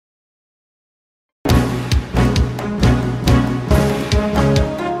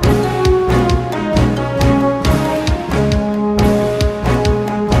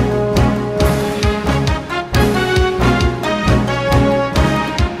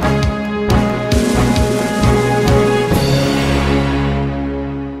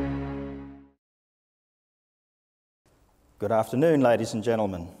Good afternoon, ladies and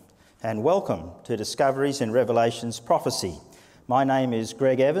gentlemen, and welcome to Discoveries in Revelation's Prophecy. My name is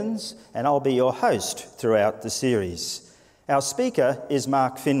Greg Evans, and I'll be your host throughout the series. Our speaker is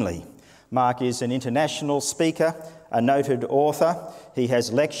Mark Finley. Mark is an international speaker, a noted author. He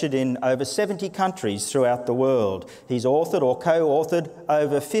has lectured in over 70 countries throughout the world. He's authored or co-authored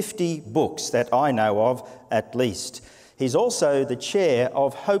over 50 books that I know of, at least. He's also the chair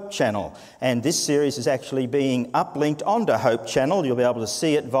of Hope Channel, and this series is actually being uplinked onto Hope Channel. You'll be able to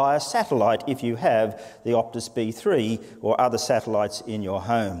see it via satellite if you have the Optus B3 or other satellites in your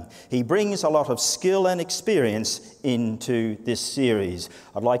home. He brings a lot of skill and experience into this series.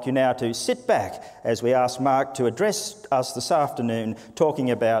 I'd like you now to sit back as we ask Mark to address us this afternoon,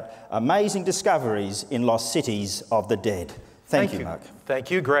 talking about amazing discoveries in lost cities of the dead. Thank you, Mark. Thank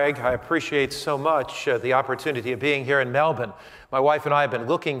you, Greg. I appreciate so much the opportunity of being here in Melbourne. My wife and I have been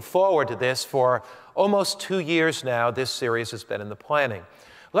looking forward to this for almost 2 years now. This series has been in the planning.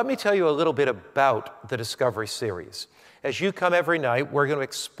 Let me tell you a little bit about the Discovery series. As you come every night, we're going to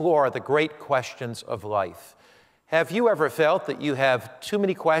explore the great questions of life. Have you ever felt that you have too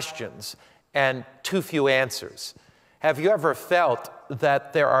many questions and too few answers? Have you ever felt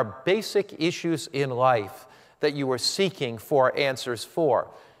that there are basic issues in life that you are seeking for answers for?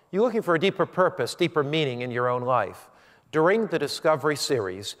 You're looking for a deeper purpose, deeper meaning in your own life. During the Discovery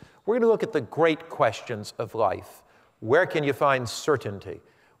series, we're going to look at the great questions of life. Where can you find certainty?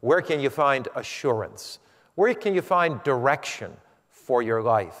 Where can you find assurance? Where can you find direction for your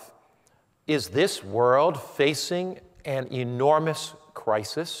life? Is this world facing an enormous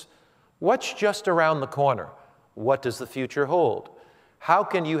crisis? What's just around the corner? What does the future hold? How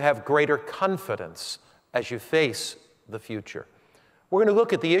can you have greater confidence as you face the future? We're going to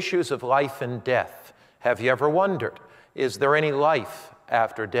look at the issues of life and death. Have you ever wondered, is there any life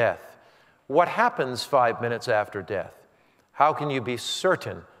after death? What happens 5 minutes after death? How can you be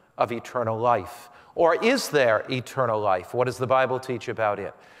certain of eternal life? Or is there eternal life? What does the Bible teach about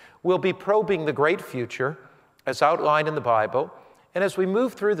it? We'll be probing the great future as outlined in the Bible. And as we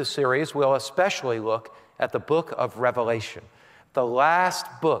move through the series, we'll especially look at the book of Revelation, the last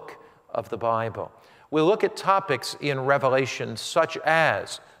book of the Bible. We'll look at topics in Revelation such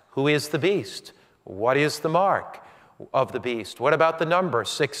as, who is the beast? What is the mark of the beast? What about the number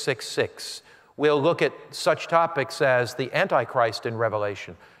 666? We'll look at such topics as the Antichrist in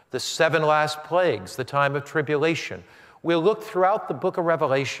Revelation, the 7 last plagues, the time of tribulation. We'll look throughout the book of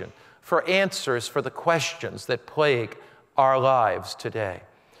Revelation for answers for the questions that plague our lives today.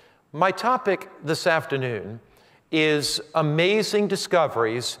 My topic this afternoon is amazing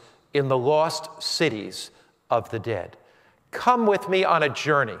discoveries in the lost cities of the dead. Come with me on a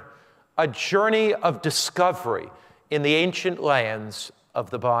journey of discovery in the ancient lands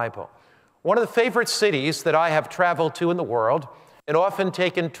of the Bible. One of the favorite cities that I have traveled to in the world and often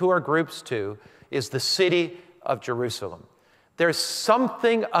taken tour groups to is the city of Jerusalem. There's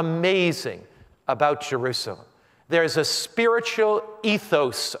something amazing about Jerusalem. There's a spiritual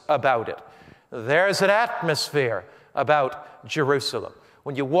ethos about it. There's an atmosphere about Jerusalem.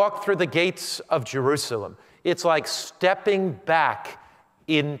 When you walk through the gates of Jerusalem, it's like stepping back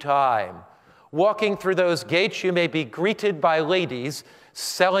in time. Walking through those gates, you may be greeted by ladies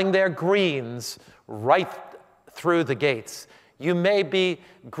selling their greens right through the gates. You may be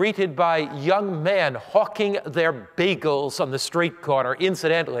greeted by young men hawking their bagels on the street corner.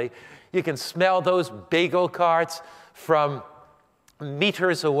 Incidentally, you can smell those bagel carts from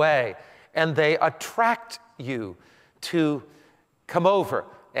meters away, and they attract you to come over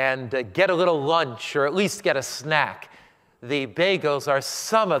and get a little lunch or at least get a snack. The bagels are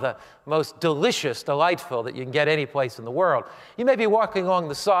some of the most delicious, delightful that you can get any place in the world. You may be walking along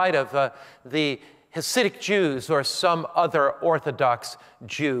the side of the Hasidic Jews or some other Orthodox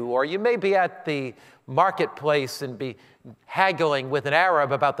Jew, or you may be at the marketplace and be haggling with an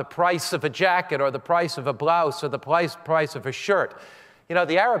Arab about the price of a jacket or the price of a blouse or the price of a shirt. You know,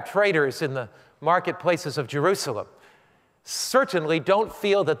 the Arab traders in the marketplaces of Jerusalem certainly don't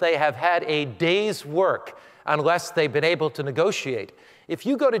feel that they have had a day's work unless they've been able to negotiate. If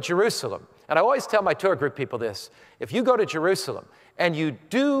you go to Jerusalem, and I always tell my tour group people this, if you go to Jerusalem and you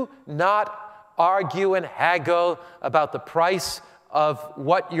do not argue and haggle about the price of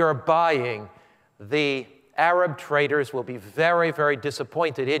what you're buying, the Arab traders will be very, very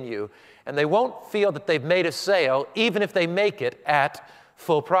disappointed in you, and they won't feel that they've made a sale even if they make it at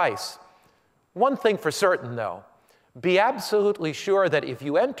full price. One thing for certain, though, be absolutely sure that if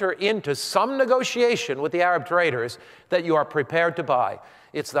you enter into some negotiation with the Arab traders, that you are prepared to buy.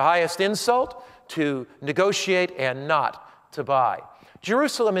 It's the highest insult to negotiate and not to buy.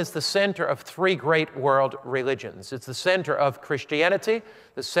 Jerusalem is the center of three great world religions. It's the center of Christianity,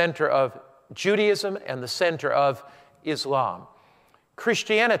 the center of Judaism, and the center of Islam.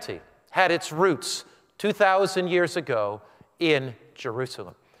 Christianity had its roots 2,000 years ago in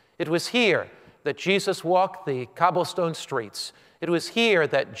Jerusalem. It was here that Jesus walked the cobblestone streets. It was here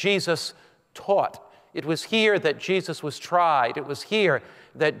that Jesus taught. It was here that Jesus was tried. It was here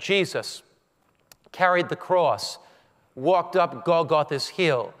that Jesus carried the cross, walked up Golgotha's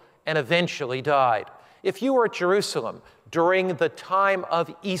hill, and eventually died. If you were at Jerusalem during the time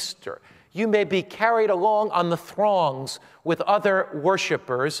of Easter, you may be carried along on the throngs with other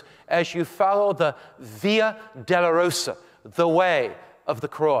worshipers as you follow the Via Dolorosa, the way of the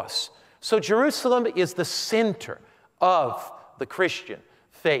cross. So Jerusalem is the center of the Christian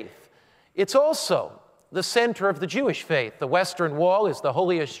faith. It's also the center of the Jewish faith. The Western Wall is the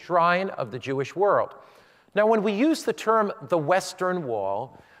holiest shrine of the Jewish world. Now, when we use the term the Western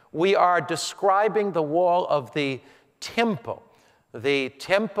Wall, we are describing the wall of the temple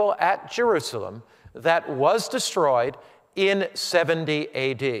at Jerusalem that was destroyed in 70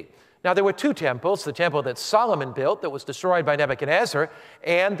 AD. Now, there were two temples, the temple that Solomon built that was destroyed by Nebuchadnezzar,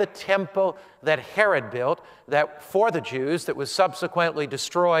 and the temple that Herod built that for the Jews that was subsequently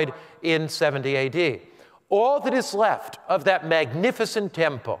destroyed in 70 AD. All that is left of that magnificent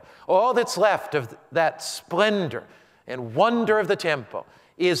temple, all that's left of that splendor and wonder of the temple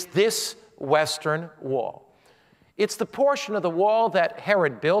is this Western Wall. It's the portion of the wall that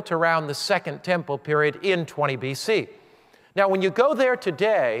Herod built around the Second Temple period in 20 BC. Now, when you go there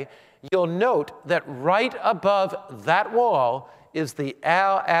today, you'll note that right above that wall is the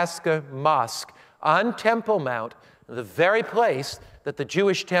Al-Aqsa Mosque on Temple Mount, the very place that the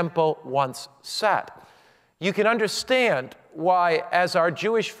Jewish temple once sat. You can understand why, as our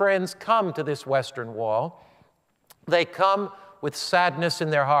Jewish friends come to this Western Wall, they come with sadness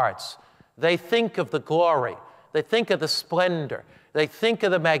in their hearts. They think of the glory. They think of the splendor. They think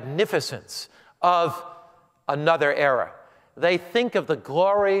of the magnificence of another era. They think of the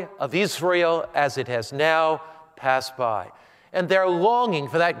glory of Israel as it has now passed by. And they're longing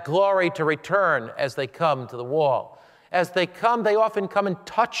for that glory to return as they come to the wall. As they come, they often come and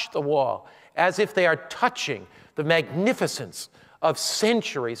touch the wall, as if they are touching the magnificence of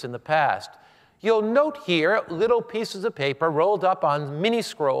centuries in the past. You'll note here little pieces of paper rolled up on mini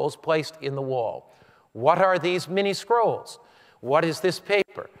scrolls placed in the wall. What are these mini scrolls? What is this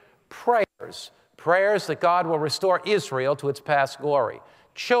paper? Prayers. Prayers that God will restore Israel to its past glory.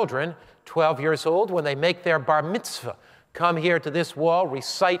 Children, 12 years old, when they make their bar mitzvah, come here to this wall,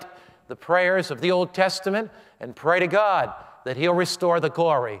 recite the prayers of the Old Testament, and pray to God that He'll restore the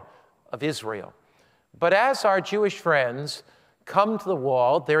glory of Israel. But as our Jewish friends come to the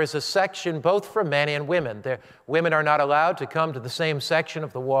wall, there is a section both for men and women. Women are not allowed to come to the same section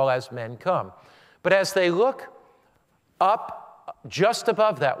of the wall as men come. But as they look up just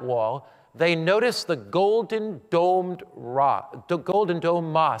above that wall, they notice the golden domed rock, the golden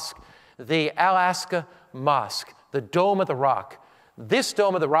dome mosque, the Al-Aqsa Mosque, the Dome of the Rock. This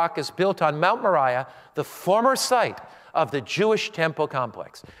Dome of the Rock is built on Mount Moriah, the former site of the Jewish temple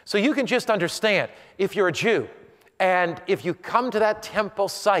complex. So you can just understand, if you're a Jew, and if you come to that temple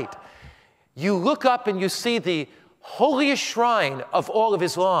site, you look up and you see the holiest shrine of all of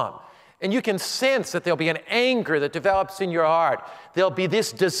Islam. And you can sense that there'll be an anger that develops in your heart. There'll be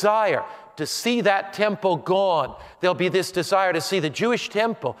this desire to see that temple gone. There'll be this desire to see the Jewish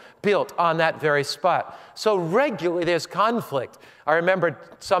temple built on that very spot. So regularly there's conflict. I remember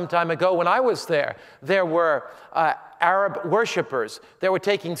some time ago when I was there, there were Arab worshipers that were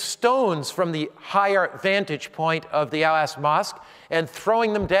taking stones from the higher vantage point of the Al-Aqsa Mosque and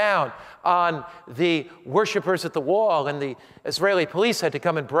throwing them down on the worshipers at the wall, and the Israeli police had to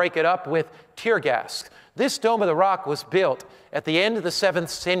come and break it up with tear gas. This Dome of the Rock was built at the end of the 7th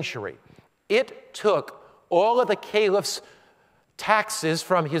century. It took all of the caliph's taxes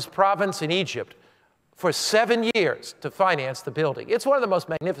from his province in Egypt for 7 years to finance the building. It's one of the most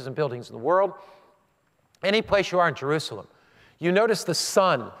magnificent buildings in the world. Any place you are in Jerusalem, you notice the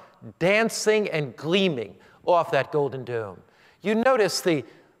sun dancing and gleaming off that golden dome. You notice the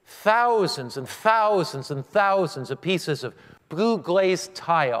thousands and thousands and thousands of pieces of blue glazed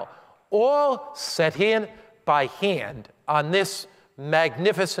tile, all set in by hand on this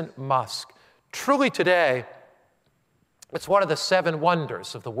magnificent mosque. Truly today, it's one of the 7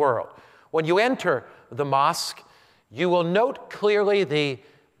 wonders of the world. When you enter the mosque, you will note clearly the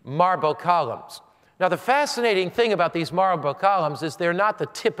marble columns. Now, the fascinating thing about these marble columns is they're not the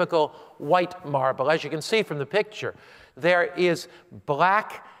typical white marble. As you can see from the picture, there is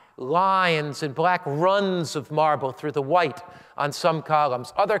black lines and black runs of marble through the white on some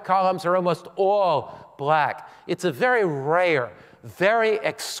columns. Other columns are almost all black. It's a very rare, very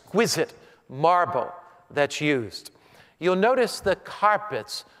exquisite marble that's used. You'll notice the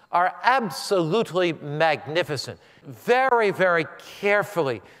carpets are absolutely magnificent, very, very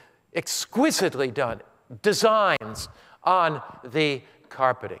carefully, exquisitely done designs on the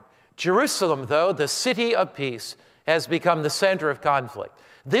carpeting. Jerusalem, though, the city of peace, has become the center of conflict.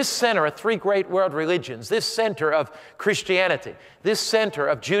 This center of three great world religions, this center of Christianity, this center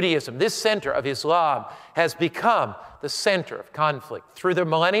of Judaism, this center of Islam has become the center of conflict. Through the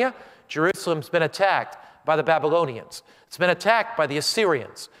millennia, Jerusalem's been attacked by the Babylonians. It's been attacked by the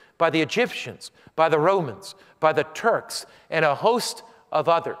Assyrians, by the Egyptians, by the Romans, by the Turks, and a host of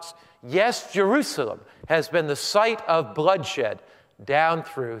others. Yes, Jerusalem has been the site of bloodshed down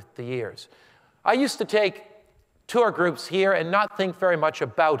through the years. I used to take tour groups here and not think very much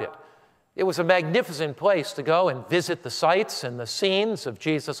about it. It was a magnificent place to go and visit the sites and the scenes of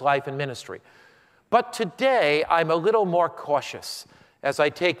Jesus' life and ministry. But today, I'm a little more cautious as I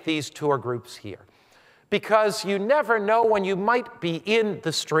take these tour groups here, because you never know when you might be in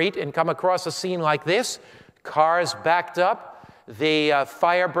the street and come across a scene like this, cars backed up, the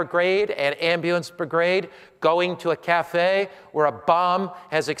fire brigade and ambulance brigade going to a cafe where a bomb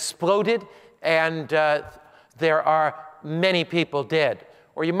has exploded and there are many people dead.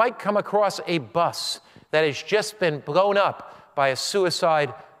 Or you might come across a bus that has just been blown up by a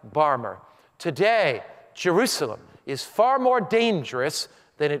suicide bomber. Today, Jerusalem is far more dangerous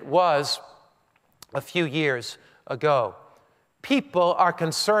than it was a few years ago. People are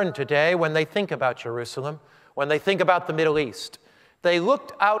concerned today when they think about Jerusalem, when they think about the Middle East. They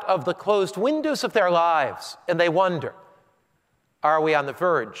looked out of the closed windows of their lives and they wonder, are we on the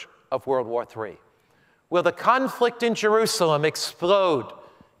verge of World War III? Will the conflict in Jerusalem explode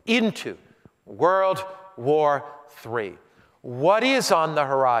into World War III? What is on the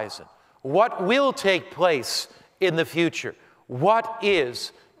horizon? What will take place in the future? What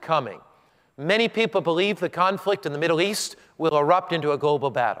is coming? Many people believe the conflict in the Middle East will erupt into a global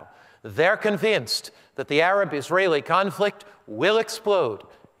battle. They're convinced that the Arab-Israeli conflict will explode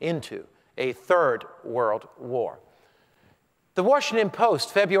into a third world war. The Washington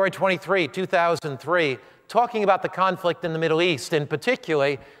Post, February 23, 2003, talking about the conflict in the Middle East, and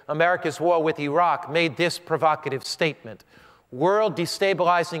particularly America's war with Iraq, made this provocative statement. World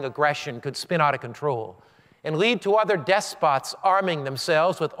destabilizing aggression could spin out of control and lead to other despots arming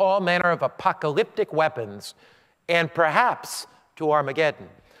themselves with all manner of apocalyptic weapons, and perhaps to Armageddon.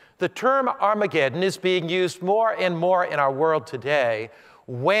 The term Armageddon is being used more and more in our world today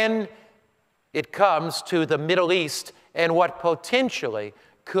when it comes to the Middle East and what potentially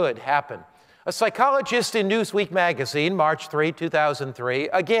could happen. A psychologist in Newsweek magazine, March 3, 2003,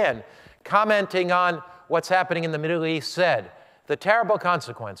 again, commenting on what's happening in the Middle East, said, the terrible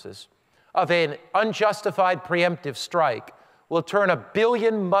consequences of an unjustified preemptive strike will turn 1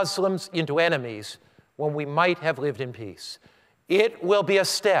 billion Muslims into enemies when we might have lived in peace. It will be a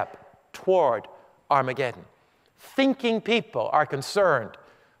step toward Armageddon. Thinking people are concerned.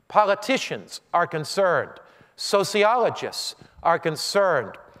 Politicians are concerned. Sociologists are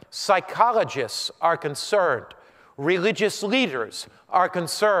concerned. Psychologists are concerned. Religious leaders are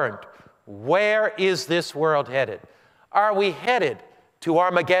concerned. Where is this world headed? Are we headed to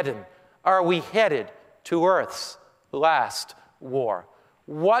Armageddon? Are we headed to Earth's last war?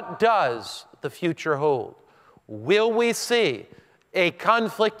 What does the future hold? Will we see a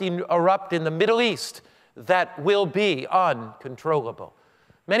conflict erupt in the Middle East that will be uncontrollable?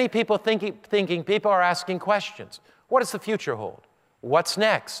 Many people thinking people are asking questions. What does the future hold? What's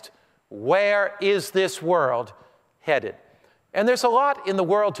next? Where is this world headed? And there's a lot in the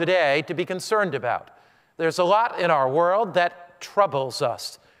world today to be concerned about. There's a lot in our world that troubles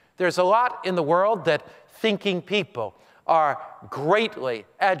us. There's a lot in the world that thinking people are greatly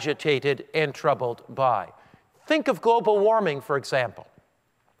agitated and troubled by. Think of global warming, for example.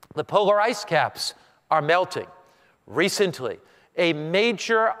 The polar ice caps are melting. Recently, a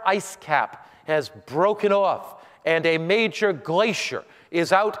major ice cap has broken off, and a major glacier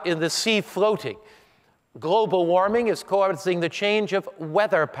is out in the sea floating. Global warming is causing the change of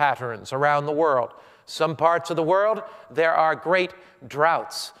weather patterns around the world. Some parts of the world, there are great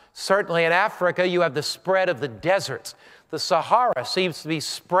droughts. Certainly in Africa, you have the spread of the deserts. The Sahara seems to be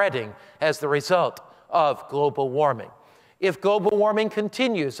spreading as the result of global warming. If global warming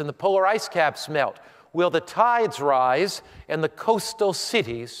continues and the polar ice caps melt, will the tides rise and the coastal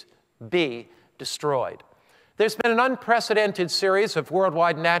cities be destroyed? There's been an unprecedented series of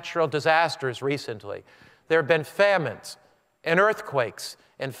worldwide natural disasters recently. There have been famines, and earthquakes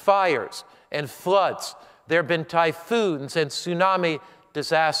and fires and floods. There have been typhoons and tsunami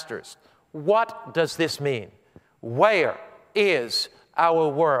disasters. What does this mean? Where is our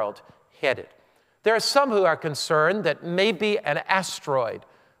world headed? There are some who are concerned that maybe an asteroid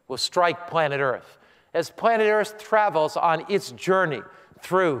will strike planet Earth as planet Earth travels on its journey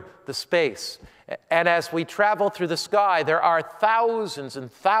through the space. And as we travel through the sky, there are thousands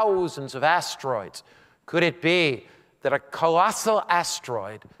and thousands of asteroids. Could it be that a colossal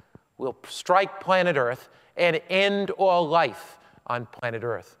asteroid will strike planet Earth and end all life on planet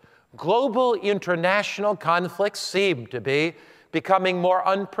Earth? Global international conflicts seem to be becoming more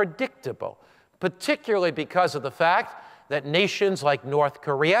unpredictable, particularly because of the fact that nations like North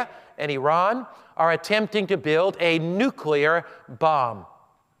Korea and Iran are attempting to build a nuclear bomb.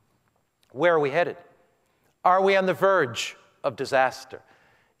 Where are we headed? Are we on the verge of disaster?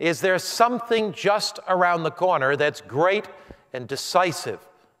 Is there something just around the corner that's great and decisive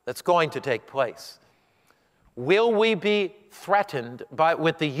that's going to take place? Will we be threatened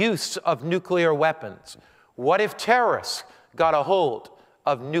with the use of nuclear weapons? What if terrorists got a hold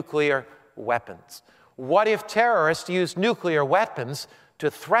of nuclear weapons? What if terrorists use nuclear weapons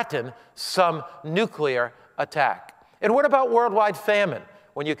to threaten some nuclear attack? And what about worldwide famine,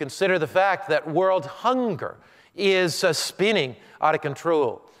 when you consider the fact that world hunger is spinning out of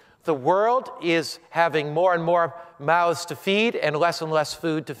control? The world is having more and more mouths to feed and less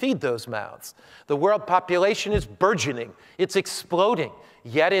food to feed those mouths. The world population is burgeoning. It's exploding.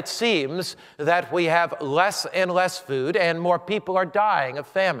 Yet it seems that we have less and less food and more people are dying of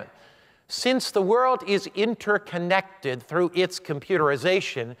famine. Since the world is interconnected through its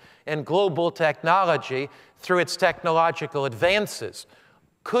computerization and global technology, through its technological advances,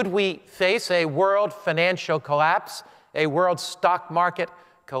 could we face a world financial collapse, a world stock market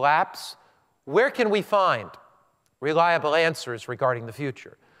collapse? Where can we find reliable answers regarding the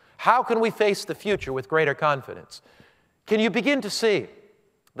future? How can we face the future with greater confidence? Can you begin to see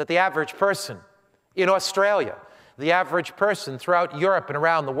that the average person in Australia, the average person throughout Europe and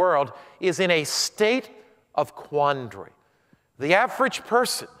around the world, is in a state of quandary? The average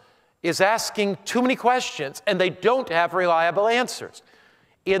person is asking too many questions and they don't have reliable answers.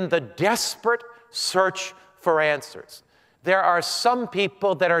 In the desperate search for answers, there are some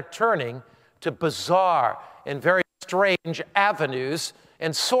people that are turning to bizarre and very strange avenues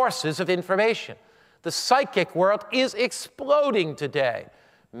and sources of information. The psychic world is exploding today.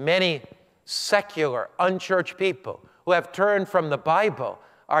 Many secular, unchurched people who have turned from the Bible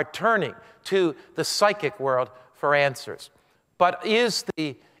are turning to the psychic world for answers. But is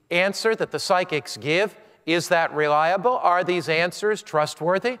the answer that the psychics give, is that reliable? Are these answers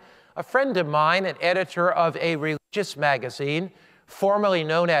trustworthy? A friend of mine, an editor of a religious magazine, formerly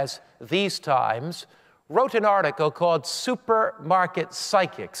known as These Times, wrote an article called Supermarket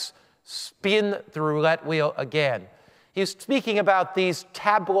Psychics, Spin the Roulette Wheel Again. He's speaking about these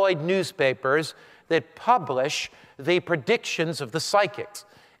tabloid newspapers that publish the predictions of the psychics.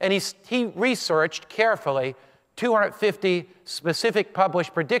 And he researched carefully 250 specific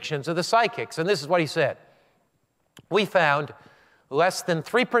published predictions of the psychics. And this is what he said. We found less than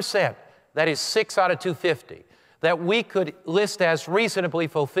 3%, that is 6 out of 250, that we could list as reasonably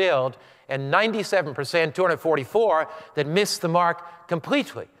fulfilled, and 97%, 244, that missed the mark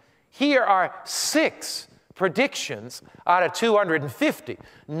completely. Here are 6 predictions out of 250,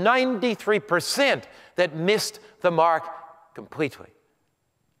 93% that missed the mark completely.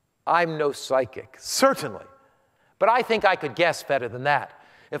 I'm no psychic, certainly, but I think I could guess better than that.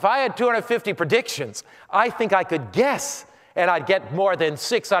 If I had 250 predictions, I think I could guess, and I'd get more than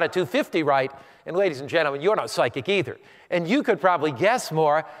 6 out of 250 right. And ladies and gentlemen, you're not psychic either. And you could probably guess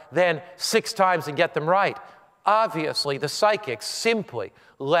more than 6 times and get them right. Obviously, the psychics simply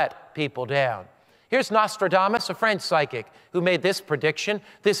let people down. Here's Nostradamus, a French psychic, who made this prediction.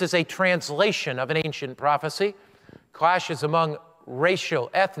 This is a translation of an ancient prophecy. Clashes among racial,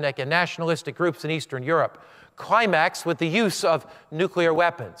 ethnic, and nationalistic groups in Eastern Europe climax with the use of nuclear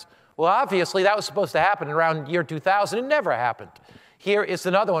weapons. Well, obviously, that was supposed to happen around year 2000. It never happened. Here is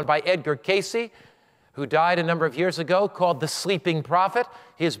another one by Edgar Cayce, who died a number of years ago, called The Sleeping Prophet.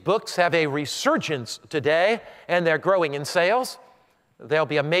 His books have a resurgence today, and they're growing in sales. There'll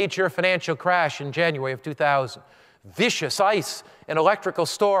be a major financial crash in January of 2000. Vicious ice and electrical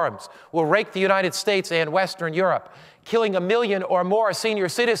storms will rake the United States and Western Europe, killing 1 million or more senior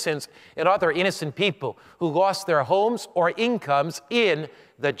citizens and other innocent people who lost their homes or incomes in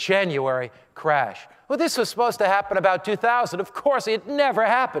the January crash. Well, this was supposed to happen about 2000. Of course, it never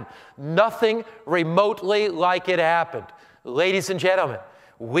happened. Nothing remotely like it happened. Ladies and gentlemen,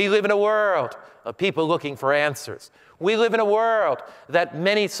 We live in a world of people looking for answers. We live in a world that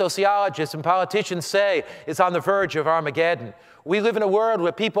many sociologists and politicians say is on the verge of Armageddon. We live in a world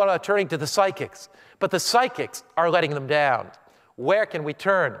where people are turning to the psychics, but the psychics are letting them down. Where can we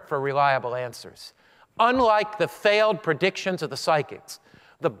turn for reliable answers? Unlike the failed predictions of the psychics,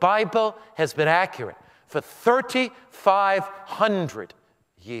 the Bible has been accurate for 3,500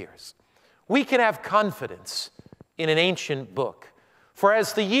 years. We can have confidence in an ancient book, for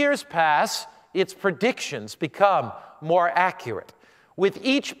as the years pass, its predictions become more accurate. With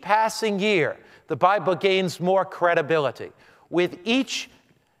each passing year, the Bible gains more credibility. With each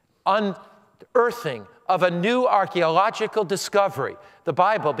unearthing of a new archaeological discovery, the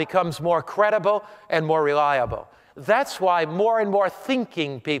Bible becomes more credible and more reliable. That's why more and more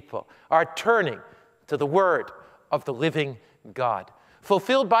thinking people are turning to the Word of the living God.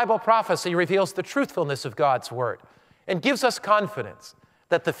 Fulfilled Bible prophecy reveals the truthfulness of God's Word and gives us confidence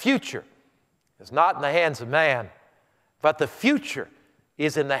that the future is not in the hands of man, but the future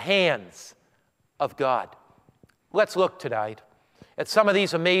is in the hands of God. Let's look tonight at some of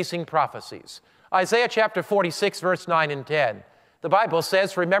these amazing prophecies. Isaiah chapter 46, verse 9 and 10. The Bible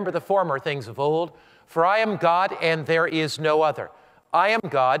says, "Remember the former things of old, for I am God and there is no other. I am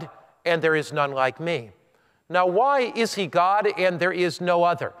God and there is none like me." Now, why is he God and there is no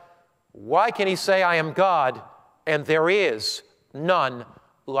other? Why can he say, "I am God and there is none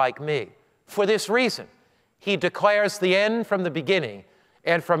like me"? For this reason, he declares the end from the beginning,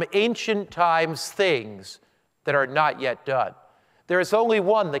 and from ancient times things that are not yet done. There is only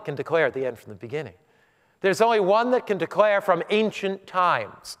one that can declare the end from the beginning. There's only one that can declare from ancient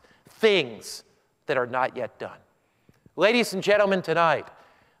times things that are not yet done. Ladies and gentlemen, tonight,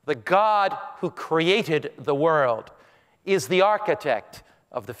 the God who created the world is the architect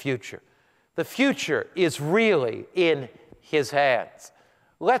of the future. The future is really in his hands.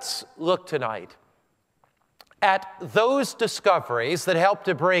 Let's look tonight at those discoveries that help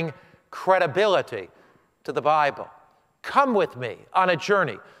to bring credibility to the Bible. Come with me on a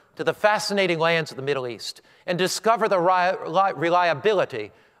journey to the fascinating lands of the Middle East and discover the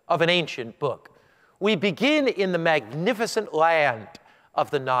reliability of an ancient book. We begin in the magnificent land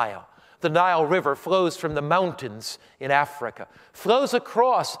of the Nile. The Nile River flows from the mountains in Africa, flows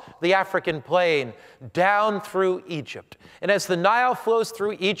across the African plain, down through Egypt. And as the Nile flows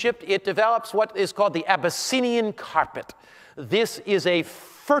through Egypt, it develops what is called the Abyssinian carpet. This is a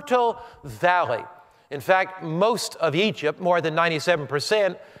fertile valley. In fact, most of Egypt, more than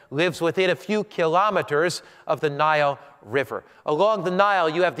 97%, lives within a few kilometers of the Nile River. Along the Nile,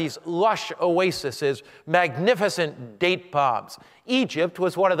 you have these lush oases, magnificent date palms. Egypt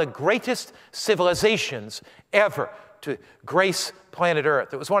was one of the greatest civilizations ever to grace planet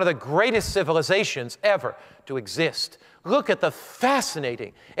Earth. It was one of the greatest civilizations ever to exist. Look at the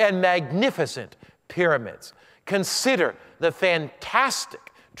fascinating and magnificent pyramids. Consider the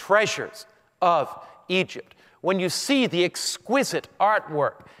fantastic treasures of Egypt. When you see the exquisite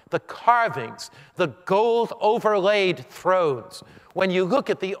artwork, the carvings, the gold overlaid thrones, when you look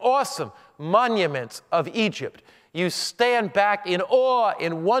at the awesome monuments of Egypt, you stand back in awe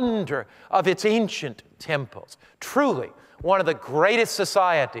and wonder of its ancient temples. Truly, one of the greatest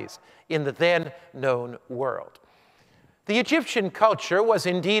societies in the then known world. The Egyptian culture was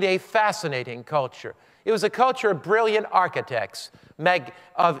indeed a fascinating culture. It was a culture of brilliant architects,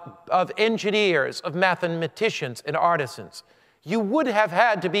 of engineers, of mathematicians and artisans. You would have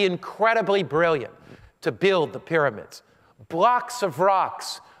had to be incredibly brilliant to build the pyramids. Blocks of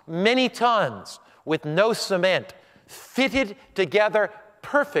rocks, many tons, with no cement, fitted together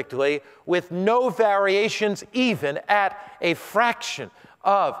perfectly with no variations even at a fraction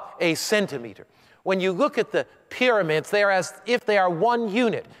of a centimeter. When you look at the pyramids, they are as if they are one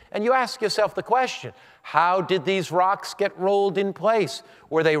unit. And you ask yourself the question, how did these rocks get rolled in place?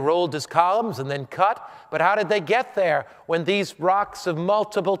 Were they rolled as columns and then cut? But how did they get there when these rocks of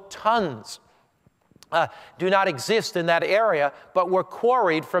multiple tons do not exist in that area, but were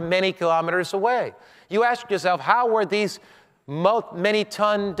quarried from many kilometers away? You ask yourself, how were these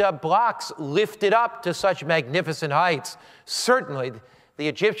many-ton blocks lifted up to such magnificent heights? Certainly, the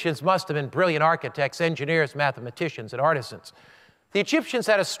Egyptians must have been brilliant architects, engineers, mathematicians, and artisans. The Egyptians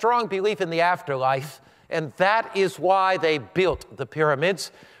had a strong belief in the afterlife, and that is why they built the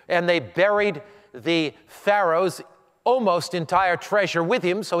pyramids, and they buried the pharaoh's almost entire treasure with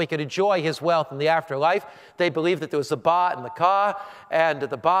him so he could enjoy his wealth in the afterlife. They believed that there was a Ba and the Ka, and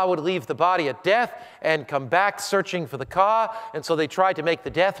the Ba would leave the body at death and come back searching for the Ka, and so they tried to make the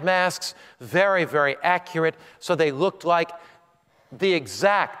death masks very, very accurate so they looked like the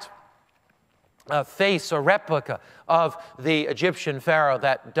exact face or replica of the Egyptian pharaoh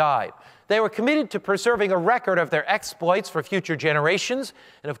that died. They were committed to preserving a record of their exploits for future generations,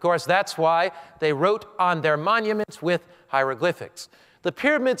 and of course that's why they wrote on their monuments with hieroglyphics. The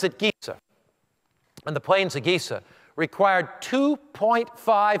pyramids at Giza and the plains of Giza required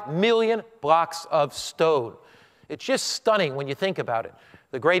 2.5 million blocks of stone. It's just stunning when you think about it.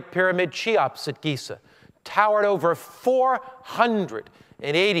 The Great Pyramid Cheops at Giza towered over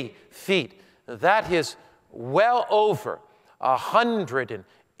 480 feet. That is well over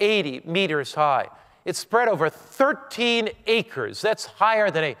 180 meters high. It's spread over 13 acres. That's higher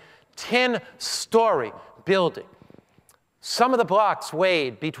than a 10-story building. Some of the blocks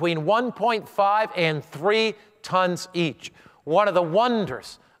weighed between 1.5 and 3 tons each, one of the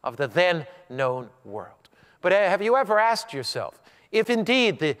wonders of the then known world. But have you ever asked yourself, if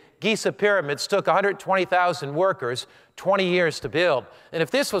indeed the Giza pyramids took 120,000 workers 20 years to build, and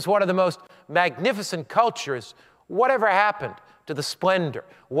if this was one of the most magnificent cultures, whatever happened to the splendor?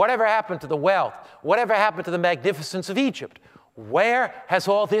 Whatever happened to the wealth? Whatever happened to the magnificence of Egypt? Where has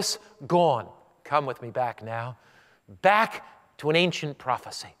all this gone? Come with me back now. Back to an ancient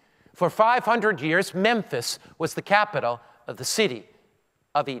prophecy. For 500 years, Memphis was the capital of the city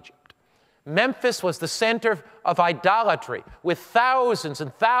of Egypt. Memphis was the center of idolatry with thousands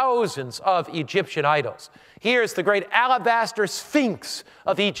and thousands of Egyptian idols. Here's the great alabaster Sphinx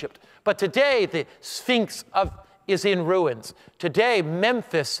of Egypt. But today, the Sphinx is in ruins. Today,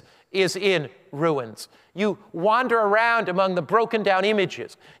 Memphis is in ruins. You wander around among the broken down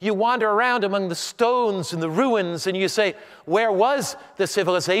images. You wander around among the stones and the ruins, and you say, where was the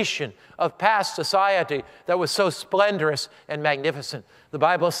civilization of past society that was so splendorous and magnificent? The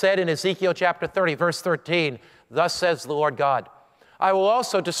Bible said in Ezekiel chapter 30, verse 13, thus says the Lord God, I will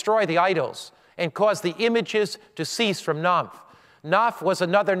also destroy the idols and cause the images to cease from Noph. Noph was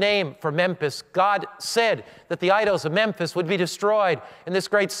another name for Memphis. God said that the idols of Memphis would be destroyed and this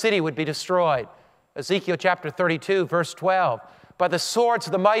great city would be destroyed. Ezekiel chapter 32, verse 12, by the swords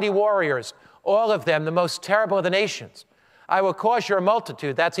of the mighty warriors, all of them the most terrible of the nations. I will cause your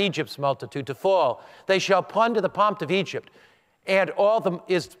multitude, that's Egypt's multitude, to fall. They shall plunder the pomp of Egypt, and all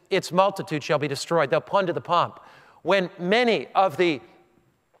its multitude shall be destroyed. They'll plunder the pomp. When many of the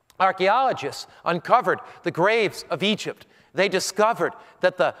archaeologists uncovered the graves of Egypt, they discovered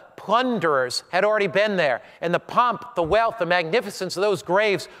that the plunderers had already been there, and the pomp, the wealth, the magnificence of those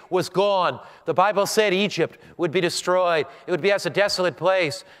graves was gone. The Bible said Egypt would be destroyed. It would be as a desolate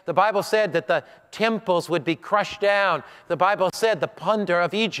place. The Bible said that the temples would be crushed down. The Bible said the plunder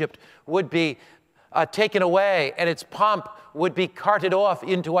of Egypt would be taken away, and its pomp would be carted off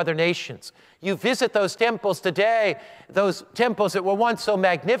into other nations. You visit those temples today, those temples that were once so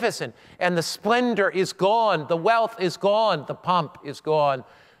magnificent, and the splendor is gone, the wealth is gone, the pomp is gone.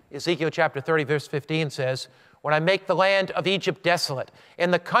 Ezekiel chapter 30, verse 15 says, when I make the land of Egypt desolate,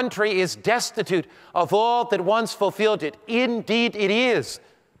 and the country is destitute of all that once fulfilled it, indeed it is.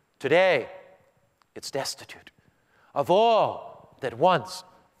 Today, it's destitute of all that once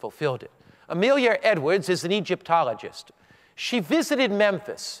fulfilled it. Amelia Edwards is an Egyptologist. She visited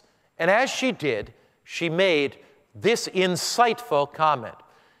Memphis, and as she did, she made this insightful comment.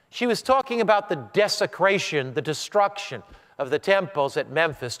 She was talking about the desecration, the destruction of the temples at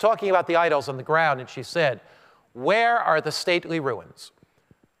Memphis, talking about the idols on the ground, and she said, where are the stately ruins,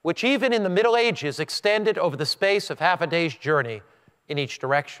 which even in the Middle Ages extended over the space of half a day's journey in each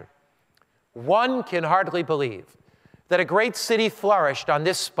direction? One can hardly believe that a great city flourished on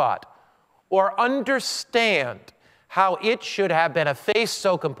this spot, or understand how it should have been effaced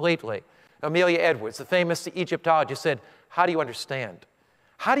so completely. Amelia Edwards, the famous Egyptologist, said, how do you understand?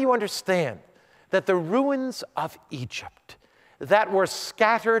 How do you understand that the ruins of Egypt that were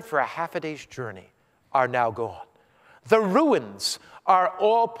scattered for a half a day's journey are now gone? The ruins are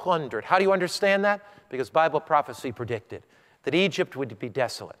all plundered. How do you understand that? Because Bible prophecy predicted that Egypt would be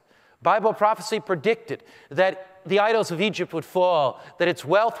desolate. Bible prophecy predicted that the idols of Egypt would fall, that its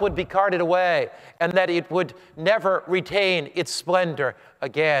wealth would be carted away, and that it would never retain its splendor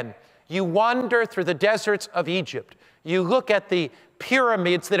again. You wander through the deserts of Egypt. You look at the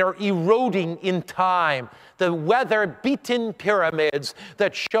pyramids that are eroding in time, the weather-beaten pyramids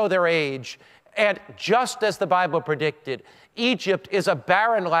that show their age. And just as the Bible predicted, Egypt is a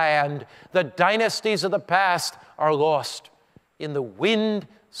barren land. The dynasties of the past are lost in the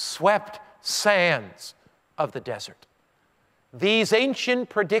wind-swept sands of the desert. These ancient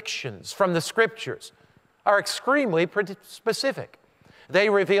predictions from the scriptures are extremely specific. They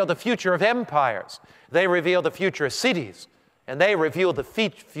reveal the future of empires. They reveal the future of cities. And they reveal the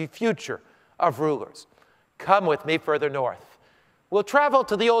future of rulers. Come with me further north. we'll travel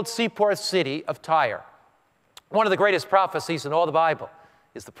to the old seaport city of Tyre. One of the greatest prophecies in all the Bible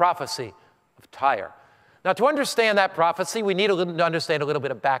is the prophecy of Tyre. Now, to understand that prophecy, we need to understand a little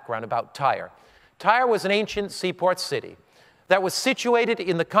bit of background about Tyre. Tyre was an ancient seaport city that was situated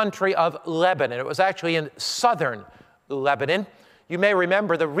in the country of Lebanon. It was actually in southern Lebanon. You may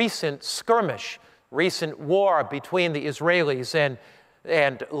remember the recent skirmish, recent war between the Israelis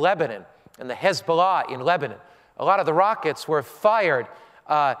and Lebanon, and the Hezbollah in Lebanon. A lot of the rockets were fired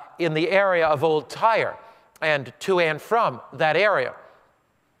in the area of Old Tyre and to and from that area.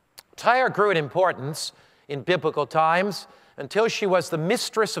 Tyre grew in importance in biblical times until she was the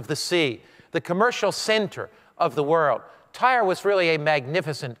mistress of the sea, the commercial center of the world. Tyre was really a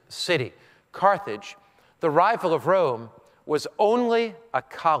magnificent city. Carthage, the rival of Rome, was only a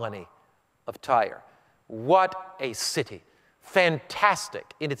colony of Tyre. What a city.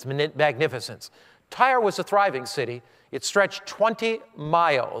 Fantastic in its magnificence. Tyre was a thriving city. It stretched 20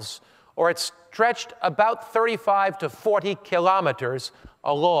 miles, or it stretched about 35 to 40 kilometers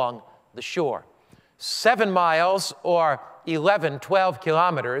along the shore. 7 miles, or 12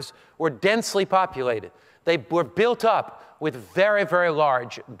 kilometers, were densely populated. They were built up with very, very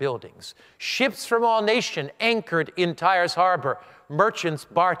large buildings. Ships from all nations anchored in Tyre's harbor. Merchants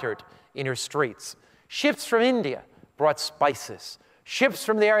bartered in her streets. Ships from India brought spices. Ships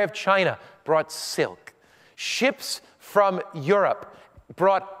from the area of China brought silk. Ships from Europe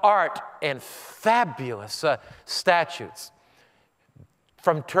brought art and fabulous statues.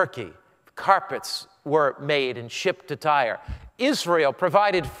 From Turkey, carpets were made and shipped to Tyre. Israel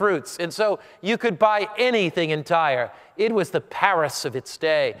provided fruits, and so you could buy anything in Tyre. It was the Paris of its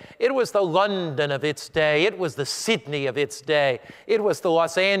day. It was the London of its day. It was the Sydney of its day. It was the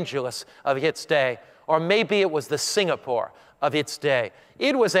Los Angeles of its day. Or maybe it was the Singapore of its day.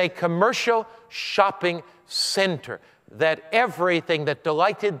 It was a commercial shopping center that everything that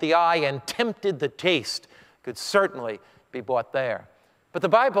delighted the eye and tempted the taste could certainly be bought there. But the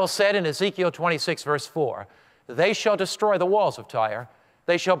Bible said in Ezekiel 26, verse 4, "They shall destroy the walls of Tyre.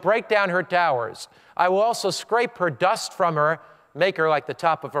 They shall break down her towers. I will also scrape her dust from her, make her like the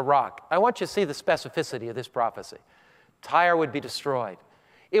top of a rock." I want you to see the specificity of this prophecy. Tyre would be destroyed.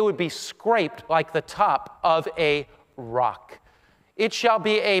 It would be scraped like the top of a rock. It shall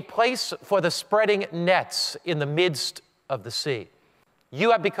be a place for the spreading nets in the midst of the sea.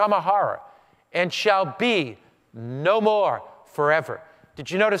 You have become a horror and shall be no more forever. Did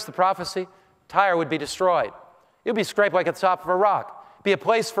you notice the prophecy? Tyre would be destroyed. It would be scraped like the top of a rock. Be a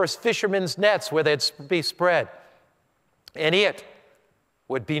place for fishermen's nets where they'd be spread. And it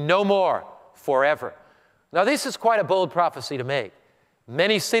would be no more forever. Now, this is quite a bold prophecy to make.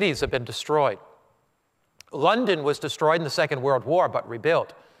 Many cities have been destroyed. London was destroyed in the Second World War, but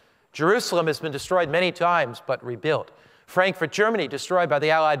rebuilt. Jerusalem has been destroyed many times, but rebuilt. Frankfurt, Germany, destroyed by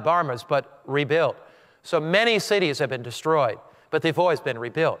the Allied bombers, but rebuilt. So many cities have been destroyed, but they've always been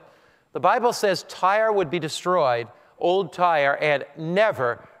rebuilt. The Bible says Tyre would be destroyed, old Tyre, and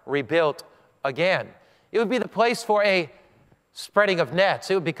never rebuilt again. It would be the place for a spreading of nets.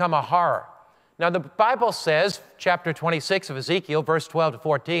 It would become a horror. Now, the Bible says, chapter 26 of Ezekiel, verse 12 to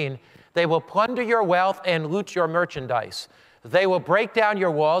 14, "They will plunder your wealth and loot your merchandise. They will break down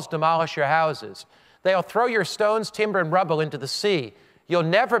your walls, demolish your houses. They'll throw your stones, timber, and rubble into the sea. You'll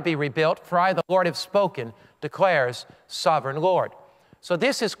never be rebuilt, for I, the Lord, have spoken, declares sovereign Lord." So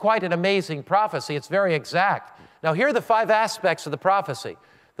this is quite an amazing prophecy. It's very exact. Now, here are the 5 aspects of the prophecy.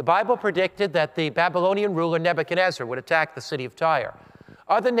 The Bible predicted that the Babylonian ruler Nebuchadnezzar would attack the city of Tyre.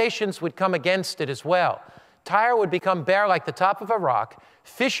 Other nations would come against it as well. Tyre would become bare like the top of a rock.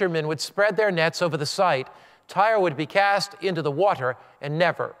 Fishermen would spread their nets over the site. Tyre would be cast into the water and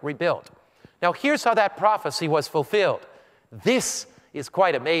never rebuilt. Now, here's how that prophecy was fulfilled. This is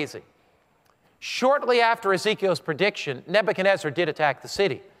quite amazing. Shortly after Ezekiel's prediction, Nebuchadnezzar did attack the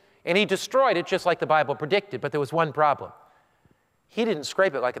city, and he destroyed it just like the Bible predicted, but there was one problem. He didn't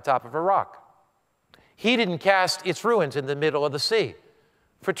scrape it like the top of a rock. He didn't cast its ruins in the middle of the sea.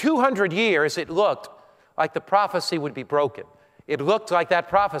 For 200 years, it looked like the prophecy would be broken. It looked like that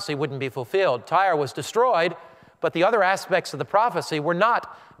prophecy wouldn't be fulfilled. Tyre was destroyed, but the other aspects of the prophecy were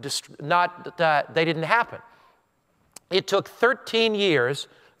they didn't happen. It took 13 years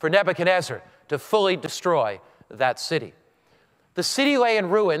for Nebuchadnezzar to fully destroy that city. The city lay in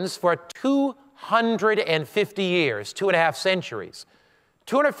ruins for 250 years, 2.5 centuries.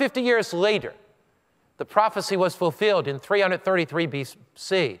 250 years later, the prophecy was fulfilled in 333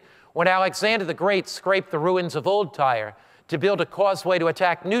 BC, when Alexander the Great scraped the ruins of old Tyre to build a causeway to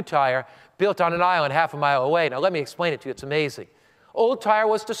attack new Tyre, built on an island half a mile away. Now, let me explain it to you. It's amazing. Old Tyre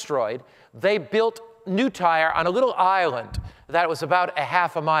was destroyed. They built new Tyre on a little island that was about a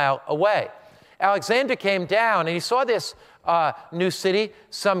half a mile away. Alexander came down and he saw this new city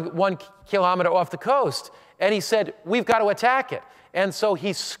some 1 kilometer off the coast, and he said, we've got to attack it. And so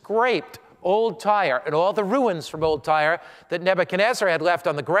he scraped old Tyre and all the ruins from old Tyre that Nebuchadnezzar had left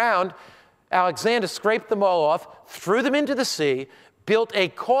on the ground. Alexander scraped them all off, threw them into the sea, built a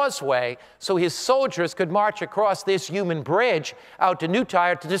causeway so his soldiers could march across this human bridge out to New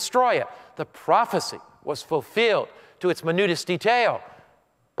Tyre to destroy it. The prophecy was fulfilled to its minutest detail.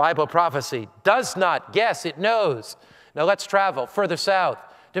 Bible prophecy does not guess, it knows. Now let's travel further south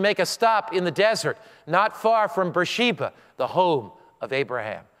to make a stop in the desert, not far from Beersheba, the home of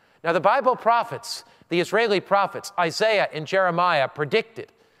Abraham. Now the Bible prophets, the Israeli prophets, Isaiah and Jeremiah,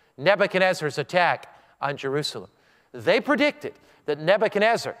 predicted Nebuchadnezzar's attack on Jerusalem. They predicted that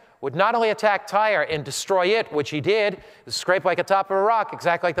Nebuchadnezzar would not only attack Tyre and destroy it, which he did, scrape like a top of a rock,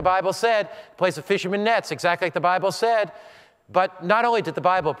 exactly like the Bible said, place of fishermen nets, exactly like the Bible said, but not only did the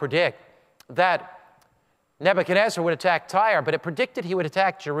Bible predict that Nebuchadnezzar would attack Tyre, but it predicted he would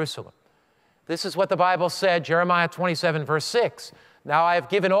attack Jerusalem. This is what the Bible said, Jeremiah 27, verse 6. Now I have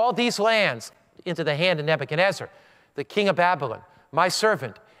given all these lands into the hand of Nebuchadnezzar, the king of Babylon, my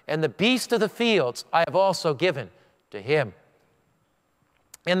servant, and the beast of the fields I have also given to him.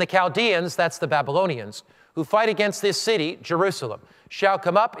 And the Chaldeans, that's the Babylonians, who fight against this city, Jerusalem, shall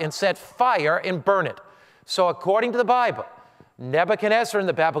come up and set fire and burn it. So according to the Bible, Nebuchadnezzar and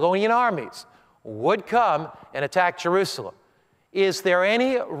the Babylonian armies would come and attack Jerusalem. Is there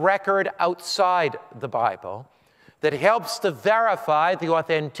any record outside the Bible that helps to verify the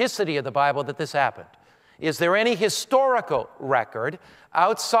authenticity of the Bible that this happened? Is there any historical record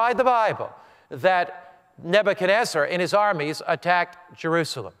outside the Bible that Nebuchadnezzar and his armies attacked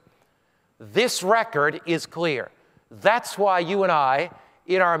Jerusalem? This record is clear. That's why you and I,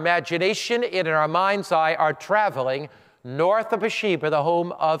 in our imagination and in our mind's eye, are traveling north of Beersheba, the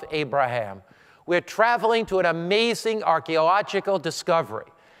home of Abraham. We're traveling to an amazing archaeological discovery,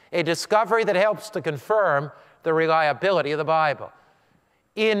 a discovery that helps to confirm the reliability of the Bible.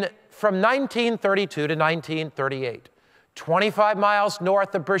 From 1932 to 1938, 25 miles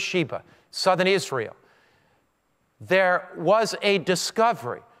north of Beersheba, southern Israel, there was a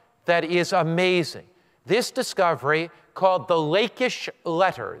discovery that is amazing. This discovery, called the Lachish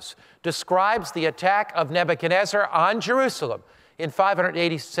Letters, describes the attack of Nebuchadnezzar on Jerusalem in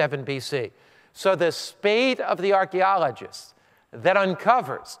 587 BC. So the spade of the archaeologists that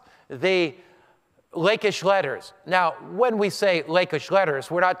uncovers the Lachish letters. Now, when we say Lachish letters,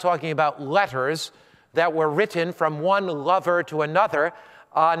 we're not talking about letters that were written from one lover to another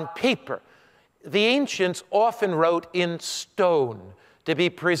on paper. The ancients often wrote in stone to be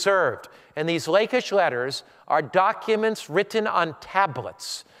preserved. And these Lachish letters are documents written on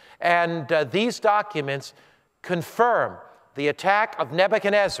tablets. And these documents confirm the attack of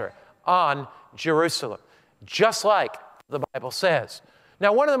Nebuchadnezzar on Jerusalem, just like the Bible says.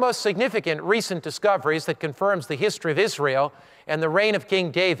 Now, one of the most significant recent discoveries that confirms the history of Israel and the reign of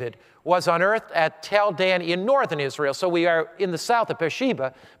King David was unearthed at Tel Dan in northern Israel. So we are in the south of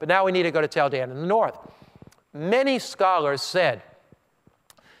Beersheba, but now we need to go to Tel Dan in the north. Many scholars said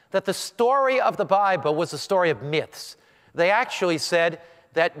that the story of the Bible was a story of myths. They actually said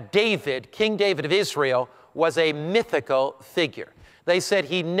that David, King David of Israel, was a mythical figure. They said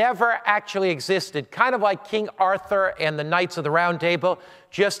he never actually existed, kind of like King Arthur and the Knights of the Round Table,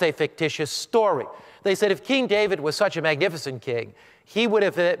 just a fictitious story. They said if King David was such a magnificent king, he would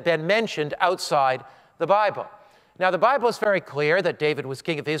have been mentioned outside the Bible. Now, the Bible is very clear that David was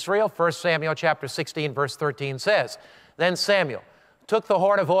king of Israel. 1 Samuel chapter 16, verse 13 says, Then Samuel took the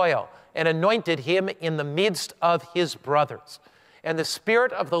horn of oil and anointed him in the midst of his brothers. And the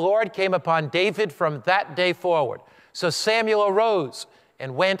Spirit of the Lord came upon David from that day forward. So Samuel arose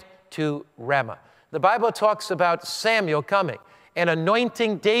and went to Ramah. The Bible talks about Samuel coming and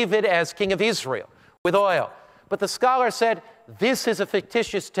anointing David as king of Israel with oil. But the scholar said, this is a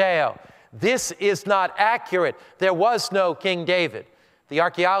fictitious tale. This is not accurate. There was no King David. The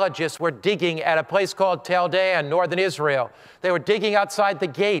archaeologists were digging at a place called Tel Dan, northern Israel. They were digging outside the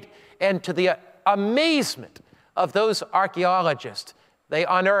gate, and to the amazement of those archaeologists, they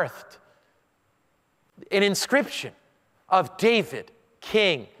unearthed an inscription of David,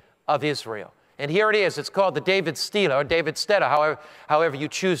 king of Israel. And here it is. It's called the David Stela, or David Stela, however you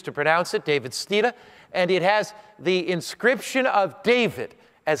choose to pronounce it, David Stela. And it has the inscription of David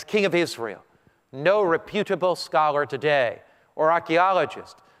as king of Israel. No reputable scholar today or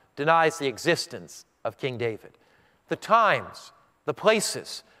archaeologist denies the existence of King David. The times, the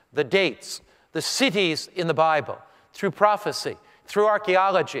places, the dates, the cities in the Bible, through prophecy, through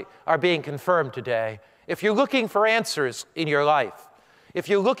archaeology, are being confirmed today. If you're looking for answers in your life, if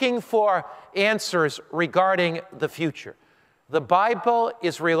you're looking for answers regarding the future, the Bible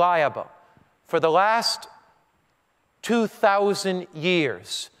is reliable. For the last 2,000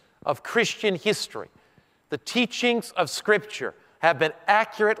 years of Christian history, the teachings of Scripture have been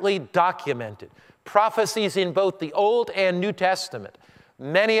accurately documented. Prophecies in both the Old and New Testament,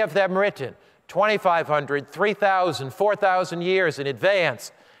 many of them written 2,500, 3,000, 4,000 years in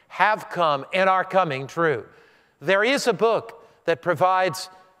advance, have come and are coming true. There is a book that provides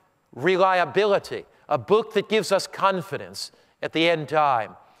reliability, a book that gives us confidence at the end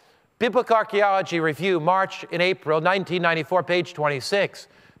time. Biblical Archaeology Review, March and April 1994, page 26,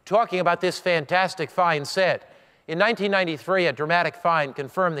 talking about this fantastic find said, in 1993, a dramatic find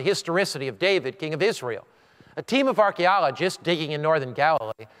confirmed the historicity of David, king of Israel. A team of archaeologists digging in northern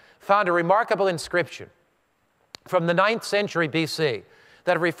Galilee found a remarkable inscription from the 9th century BC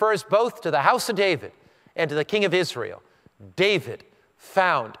that refers both to the house of David and to the king of Israel, David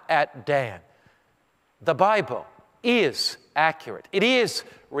found at Dan. The Bible is accurate. It is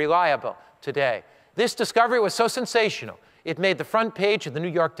reliable today. This discovery was so sensational, it made the front page of the New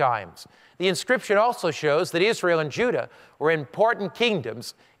York Times. The inscription also shows that Israel and Judah were important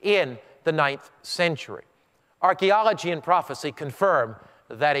kingdoms in the 9th century. Archaeology and prophecy confirm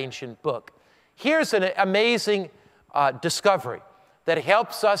that ancient book. Here's an amazing discovery that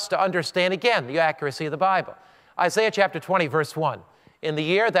helps us to understand, again, the accuracy of the Bible. Isaiah chapter 20, verse 1. In the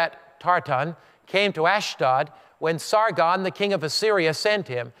year that Tartan came to Ashdod, when Sargon, the king of Assyria, sent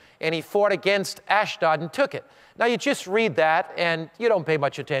him, and he fought against Ashdod and took it. Now, you just read that, and you don't pay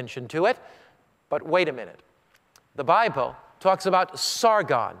much attention to it. But wait a minute. The Bible talks about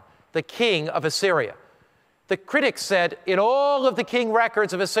Sargon, the king of Assyria. The critics said, in all of the king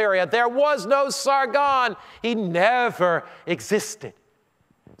records of Assyria, there was no Sargon. He never existed.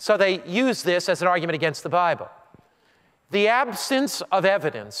 So they use this as an argument against the Bible. The absence of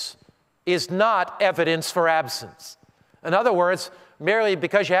evidence is not evidence for absence. In other words, merely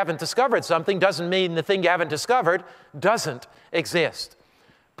because you haven't discovered something doesn't mean the thing you haven't discovered doesn't exist.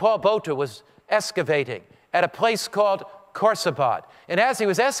 Paul Botta was excavating at a place called Khorsabad. And as he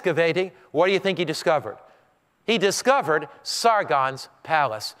was excavating, what do you think he discovered? He discovered Sargon's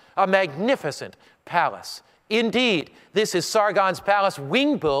palace, a magnificent palace. Indeed, this is Sargon's palace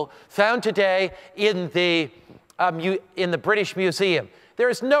wing bull found today in the British Museum. There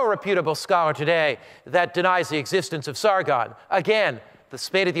is no reputable scholar today that denies the existence of Sargon. Again, the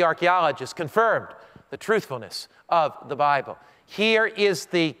spade of the archaeologist confirmed the truthfulness of the Bible. Here is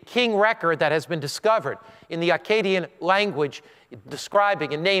the king record that has been discovered in the Akkadian language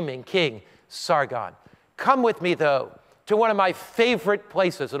describing and naming King Sargon. Come with me, though, to one of my favorite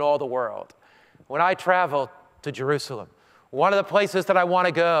places in all the world. When I travel to Jerusalem, one of the places that I want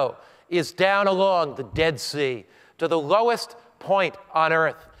to go is down along the Dead Sea to the lowest point on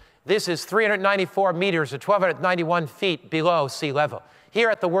earth. This is 394 meters or 1,291 feet below sea level. Here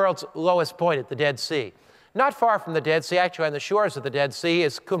at the world's lowest point at the Dead Sea. Not far from the Dead Sea, actually on the shores of the Dead Sea,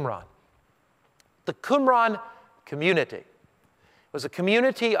 is Qumran. The Qumran community was a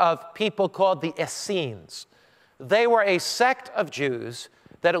community of people called the Essenes. They were a sect of Jews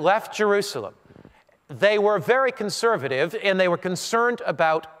that left Jerusalem. They were very conservative, and they were concerned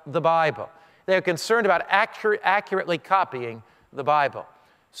about the Bible. They were concerned about accurately copying the Bible.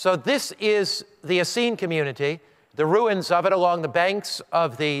 So this is the Essene community, the ruins of it along the banks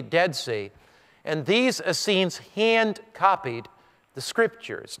of the Dead Sea. And these Essenes hand-copied the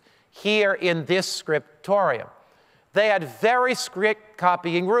scriptures here in this scriptorium. They had very strict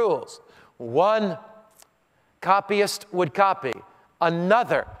copying rules. One copyist would copy.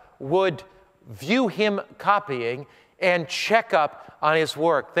 Another would view him copying and check up on his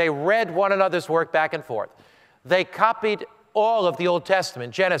work. They read one another's work back and forth. They copied all of the Old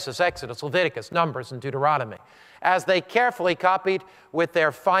Testament, Genesis, Exodus, Leviticus, Numbers, and Deuteronomy. As they carefully copied with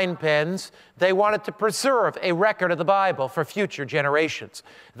their fine pens, they wanted to preserve a record of the Bible for future generations.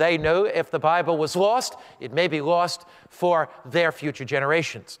 They knew if the Bible was lost, it may be lost for their future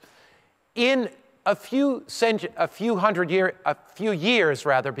generations. In a few years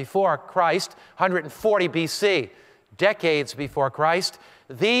before Christ, 140 BC, decades before Christ,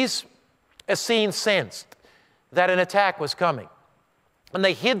 these Essenes sensed that an attack was coming. And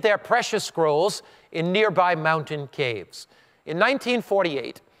they hid their precious scrolls in nearby mountain caves. In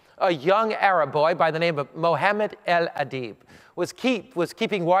 1948, a young Arab boy by the name of Mohammed el-Adib was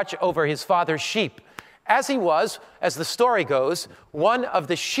keeping watch over his father's sheep. As the story goes, one of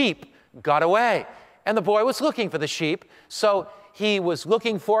the sheep got away. And the boy was looking for the sheep, so he was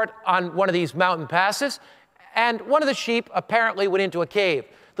looking for it on one of these mountain passes, and one of the sheep apparently went into a cave.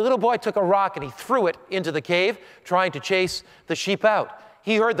 The little boy took a rock and he threw it into the cave, trying to chase the sheep out.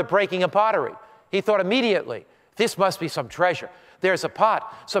 He heard the breaking of pottery. He thought immediately, this must be some treasure. There's a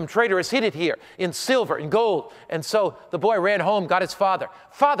pot. Some trader has hid it here in silver and gold. And so the boy ran home, got his father.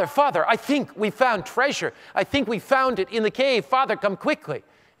 Father, Father, I think we found treasure. I think we found it in the cave. Father, come quickly.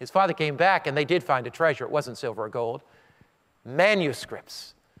 His father came back, and they did find a treasure. It wasn't silver or gold.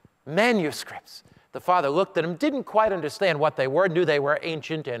 Manuscripts. Manuscripts. The father looked at them, didn't quite understand what they were, knew they were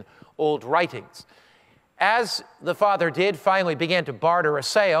ancient and old writings. As the father did, finally began to barter a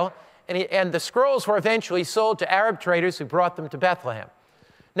sale, and the scrolls were eventually sold to Arab traders who brought them to Bethlehem.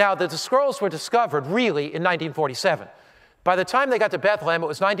 Now, the scrolls were discovered really in 1947. By the time they got to Bethlehem, it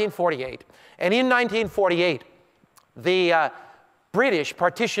was 1948. And in 1948, the British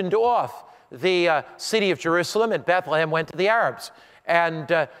partitioned off the city of Jerusalem, and Bethlehem went to the Arabs.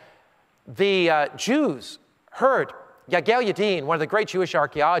 And the Jews heard, Yagel Yadin, one of the great Jewish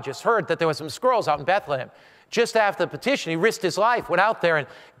archaeologists, heard that there were some scrolls out in Bethlehem. Just after the petition, he risked his life, went out there and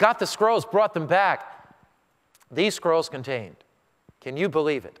got the scrolls, brought them back. These scrolls contained, can you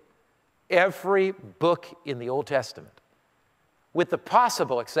believe it, every book in the Old Testament, with the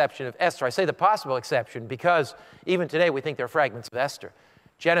possible exception of Esther. I say the possible exception because even today we think they're fragments of Esther.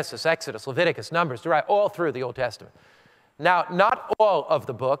 Genesis, Exodus, Leviticus, Numbers, right, all through the Old Testament. Now, not all of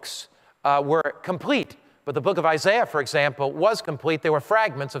the books were complete. But the book of Isaiah, for example, was complete. There were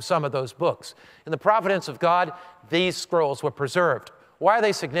fragments of some of those books. In the providence of God, these scrolls were preserved. Why are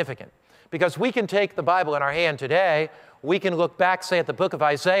they significant? Because we can take the Bible in our hand today, we can look back, say, at the book of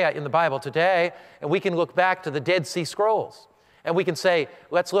Isaiah in the Bible today, and we can look back to the Dead Sea Scrolls. And we can say,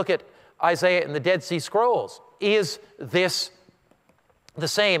 let's look at Isaiah in the Dead Sea Scrolls. Is this the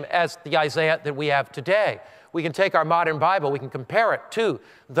same as the Isaiah that we have today? We can take our modern Bible, we can compare it to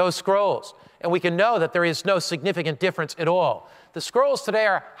those scrolls, and we can know that there is no significant difference at all. The scrolls today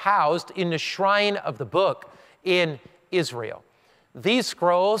are housed in the shrine of the book in Israel. These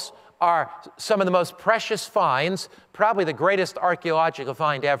scrolls are some of the most precious finds, probably the greatest archaeological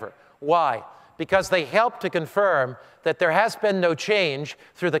find ever. Why? Because they help to confirm that there has been no change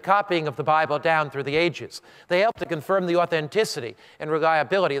through the copying of the Bible down through the ages. They help to confirm the authenticity and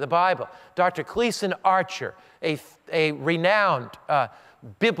reliability of the Bible. Dr. Cleason Archer, a renowned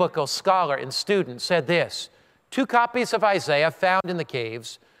biblical scholar and student, said this: 2 copies of Isaiah found in the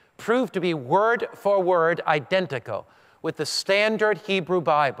caves prove to be word for word identical with the standard Hebrew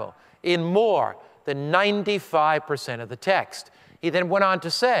Bible in more than 95% of the text. He then went on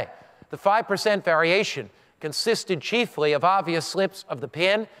to say, the 5% variation consisted chiefly of obvious slips of the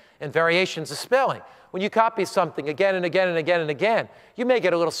pen and variations of spelling. When you copy something again and again and again and again, you may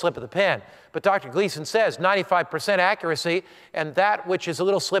get a little slip of the pen. But Dr. Gleason says 95% accuracy, and that which is a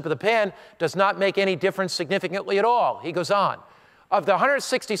little slip of the pen does not make any difference significantly at all. He goes on. Of the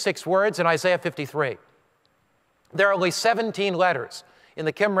 166 words in Isaiah 53, there are only 17 letters in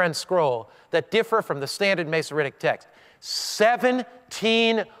the Qumran scroll that differ from the standard Masoretic text.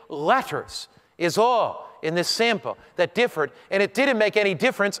 17 letters is all in this sample that differed, and it didn't make any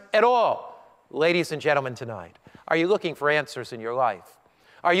difference at all. Ladies and gentlemen, tonight, are you looking for answers in your life?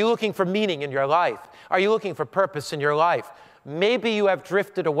 Are you looking for meaning in your life? Are you looking for purpose in your life? Maybe you have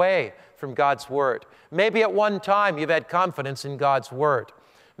drifted away from God's Word. Maybe at one time you've had confidence in God's Word.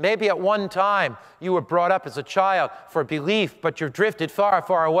 Maybe at one time you were brought up as a child for belief, but you've drifted far,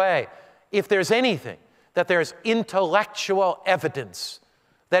 far away. If there's anything, that there's intellectual evidence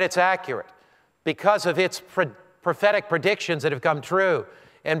that it's accurate because of its prophetic predictions that have come true,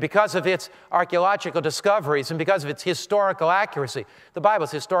 and because of its archaeological discoveries, and because of its historical accuracy. The Bible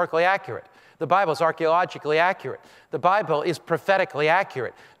is historically accurate. The Bible is archaeologically accurate. The Bible is prophetically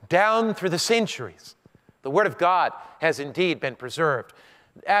accurate. Down through the centuries, the Word of God has indeed been preserved.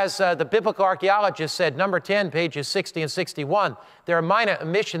 As the biblical archaeologist said, number 10, pages 60 and 61, there are minor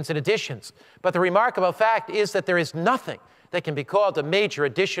omissions and additions. But the remarkable fact is that there is nothing that can be called a major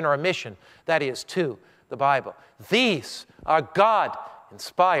addition or omission, that is, to the Bible. These are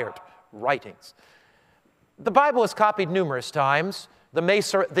God-inspired writings. The Bible was copied numerous times.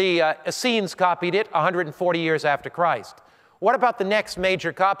 The Essenes copied it 140 years after Christ. What about the next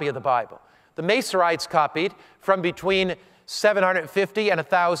major copy of the Bible? The Masoretes copied from between 750 and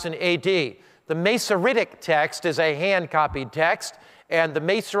 1000 AD. The Masoretic text is a hand-copied text, and the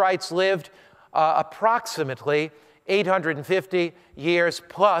Masoretes lived approximately 850 years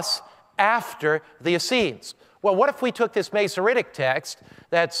plus after the Essenes. Well, what if we took this Masoretic text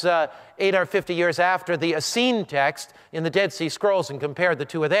that's 850 years after the Essene text in the Dead Sea Scrolls and compared the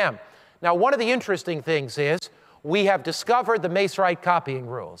two of them? Now, one of the interesting things is we have discovered the Masorite copying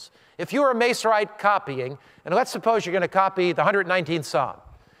rules. If you are a Masorite copying, and let's suppose you're going to copy the 119th Psalm,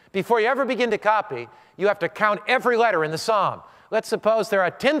 Before you ever begin to copy, you have to count every letter in the psalm. Let's suppose there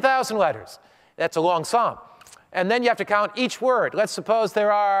are 10,000 letters. That's a long psalm. And then you have to count each word. Let's suppose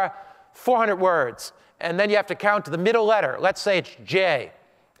there are 400 words. And then you have to count to the middle letter. Let's say it's J.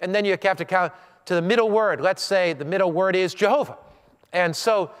 And then you have to count to the middle word. Let's say the middle word is Jehovah. And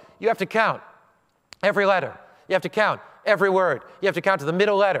so you have to count every letter. You have to count every word. You have to count to the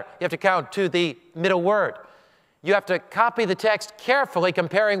middle letter. You have to count to the middle word. You have to copy the text carefully,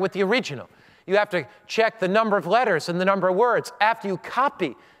 comparing with the original. You have to check the number of letters and the number of words after you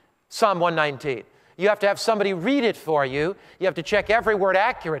copy Psalm 119. You have to have somebody read it for you. You have to check every word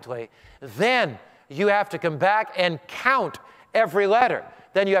accurately. Then you have to come back and count every letter.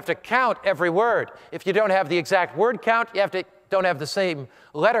 Then you have to count every word. If you don't have the exact word count, don't have the same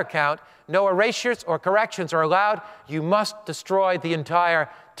letter count, no erasures or corrections are allowed. You must destroy the entire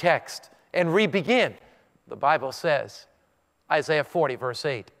text and re-begin. The Bible says, Isaiah 40, verse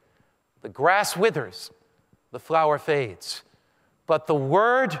 8, the grass withers, the flower fades, but the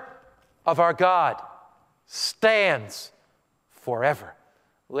word of our God stands forever.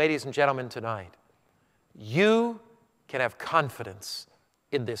 Ladies and gentlemen, tonight, you can have confidence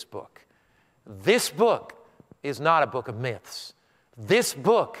in this book. This book is not a book of myths. This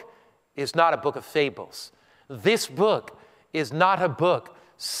book is not a book of fables. This book is not a book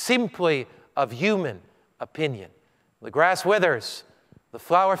simply of human opinion. The grass withers, the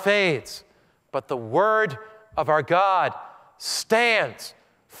flower fades, but the word of our God stands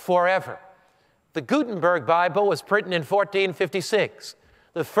forever. The Gutenberg Bible was printed in 1456.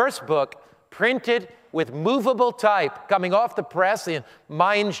 The first book, printed with movable type coming off the press in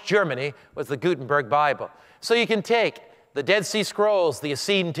Mainz, Germany, was the Gutenberg Bible. So you can take the Dead Sea Scrolls, the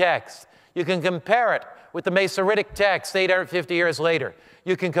Essene text. You can compare it with the Masoretic text 850 years later.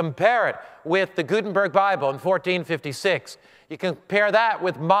 You can compare it with the Gutenberg Bible in 1456. You compare that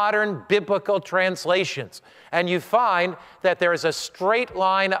with modern biblical translations, and you find that there is a straight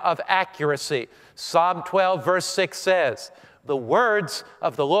line of accuracy. Psalm 12, verse 6 says, the words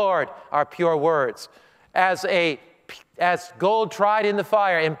of the Lord are pure words. As gold tried in the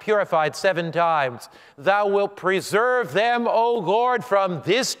fire and purified 7 times, thou wilt preserve them, O Lord, from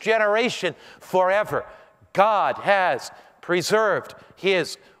this generation forever. God has preserved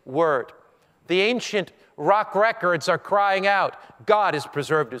his word. The ancient rock records are crying out, God has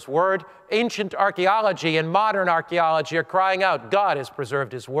preserved his word. Ancient archaeology and modern archaeology are crying out, God has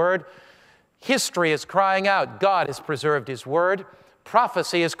preserved his word. History is crying out, God has preserved his word.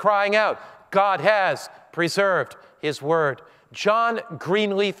 Prophecy is crying out, God has preserved his word. John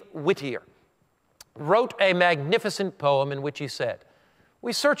Greenleaf Whittier wrote a magnificent poem in which he said,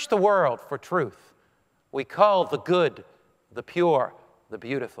 we search the world for truth. We call the good, the pure, the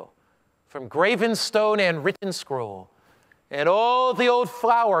beautiful. From graven stone and written scroll, and all the old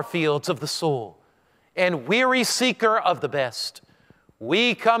flower fields of the soul, and weary seeker of the best,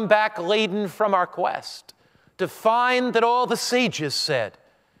 we come back laden from our quest to find that all the sages said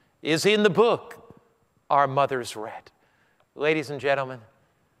is in the book our mothers read. Ladies and gentlemen,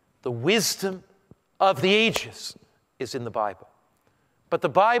 the wisdom of the ages is in the Bible. But the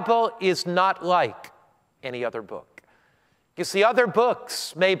Bible is not like any other book. You see, other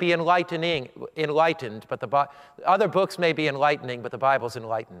books may be enlightened, but other books may be enlightening, but the Bible's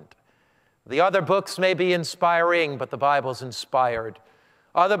enlightened. The other books may be inspiring, but the Bible's inspired.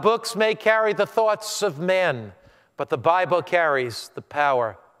 Other books may carry the thoughts of men, but the Bible carries the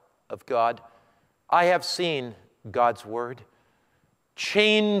power of God. I have seen God's word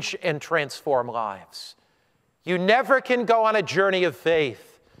change and transform lives. You never can go on a journey of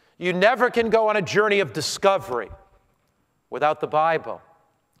faith. You never can go on a journey of discovery without the Bible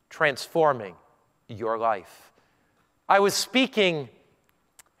transforming your life. I was speaking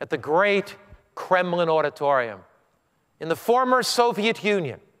at the great Kremlin Auditorium in the former Soviet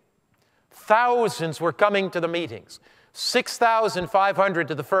Union. Thousands were coming to the meetings. 6,500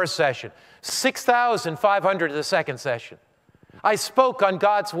 to the first session, 6,500 to the second session. I spoke on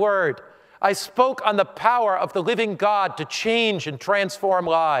God's word. I spoke on the power of the living God to change and transform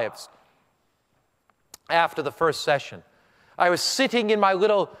lives. After the first session, I was sitting in my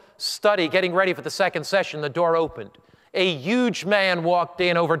little study getting ready for the second session. The door opened. A huge man walked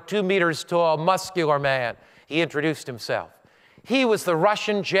in, over 2 meters tall, muscular man. He introduced himself. He was the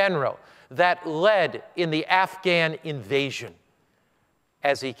Russian general that led in the Afghan invasion.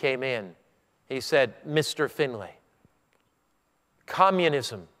 As he came in, he said, Mr. Finley,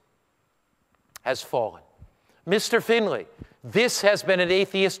 communism has fallen. Mr. Finley, this has been an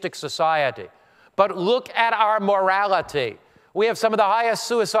atheistic society. But look at our morality. We have some of the highest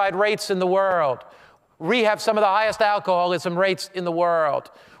suicide rates in the world. We have some of the highest alcoholism rates in the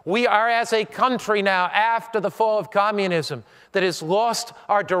world. We are as a country now, after the fall of communism, that has lost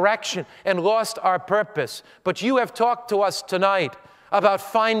our direction and lost our purpose. But you have talked to us tonight about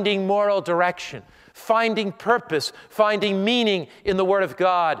finding moral direction, finding purpose, finding meaning in the Word of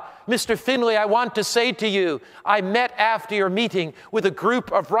God. Mr. Finley, I want to say to you, I met after your meeting with a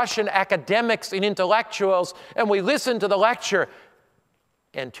group of Russian academics and intellectuals, and we listened to the lecture.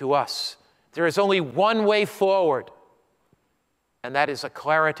 And to us, there is only one way forward, and that is a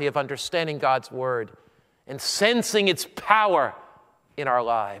clarity of understanding God's Word and sensing its power in our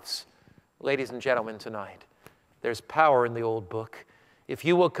lives. Ladies and gentlemen, tonight, there's power in the old book. If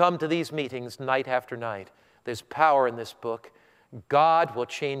you will come to these meetings night after night, there's power in this book. God will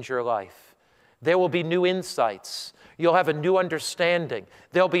change your life. There will be new insights. You'll have a new understanding.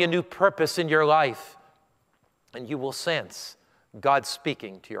 There'll be a new purpose in your life. And you will sense God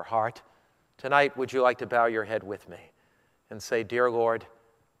speaking to your heart. Tonight, would you like to bow your head with me and say, Dear Lord,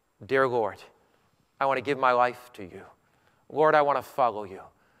 I want to give my life to you. Lord, I want to follow you.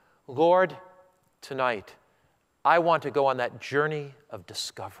 Lord, tonight, I want to go on that journey of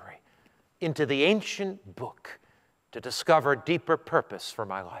discovery into the ancient book to discover deeper purpose for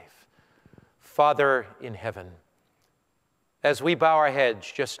my life. Father in heaven, as we bow our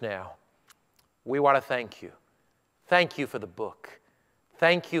heads just now, we want to thank you. Thank you for the book.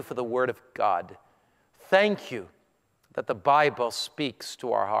 Thank you for the Word of God. Thank you that the Bible speaks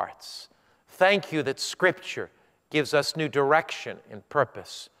to our hearts. Thank you that Scripture gives us new direction and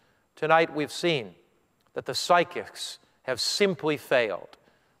purpose. Tonight we've seen that the psychics have simply failed.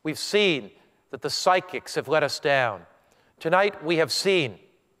 We've seen that the psychics have let us down. Tonight we have seen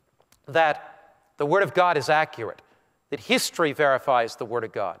that the Word of God is accurate, that history verifies the Word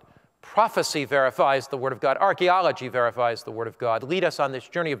of God, prophecy verifies the Word of God, archaeology verifies the Word of God. Lead us on this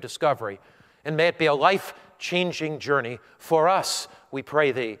journey of discovery, and may it be a life-changing journey for us, we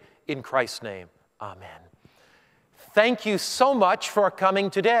pray thee, in Christ's name. Amen. Thank you so much for coming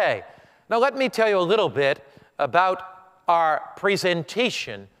today. Now, let me tell you a little bit about our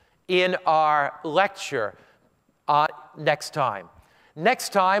presentation in our lecture next time.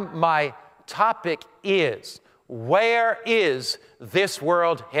 Next time, my topic is, where is this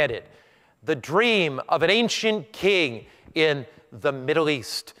world headed? The dream of an ancient king in the Middle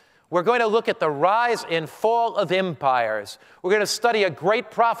East. We're going to look at the rise and fall of empires. We're going to study a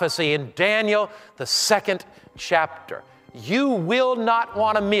great prophecy in Daniel, the 2nd chapter. You will not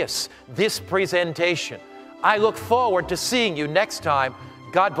want to miss this presentation. I look forward to seeing you next time.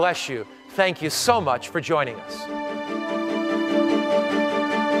 God bless you. Thank you so much for joining us.